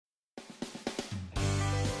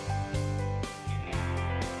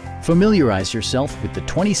Familiarize yourself with the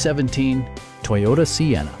 2017 Toyota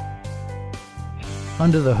Sienna.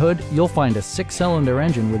 Under the hood, you'll find a 6-cylinder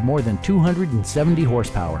engine with more than 270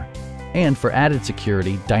 horsepower. And for added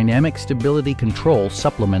security, dynamic stability control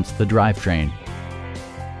supplements the drivetrain.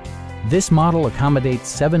 This model accommodates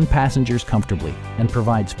 7 passengers comfortably and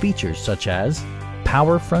provides features such as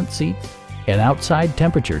power front seats, an outside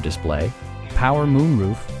temperature display, power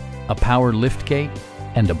moonroof, a power liftgate,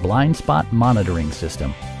 and a blind spot monitoring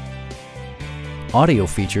system. Audio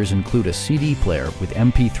features include a CD player with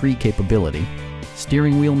MP3 capability,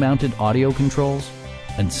 steering wheel mounted audio controls,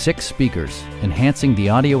 and 6 speakers, enhancing the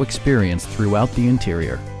audio experience throughout the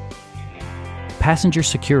interior. Passenger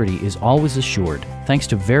security is always assured thanks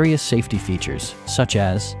to various safety features such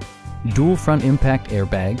as dual front impact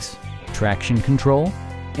airbags, traction control,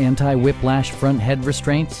 anti-whiplash front head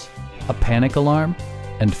restraints, a panic alarm,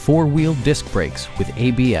 and 4-wheel disc brakes with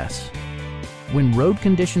ABS. When road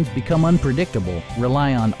conditions become unpredictable,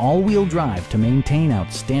 rely on all-wheel drive to maintain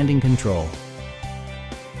outstanding control.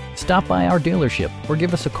 Stop by our dealership or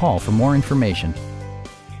give us a call for more information.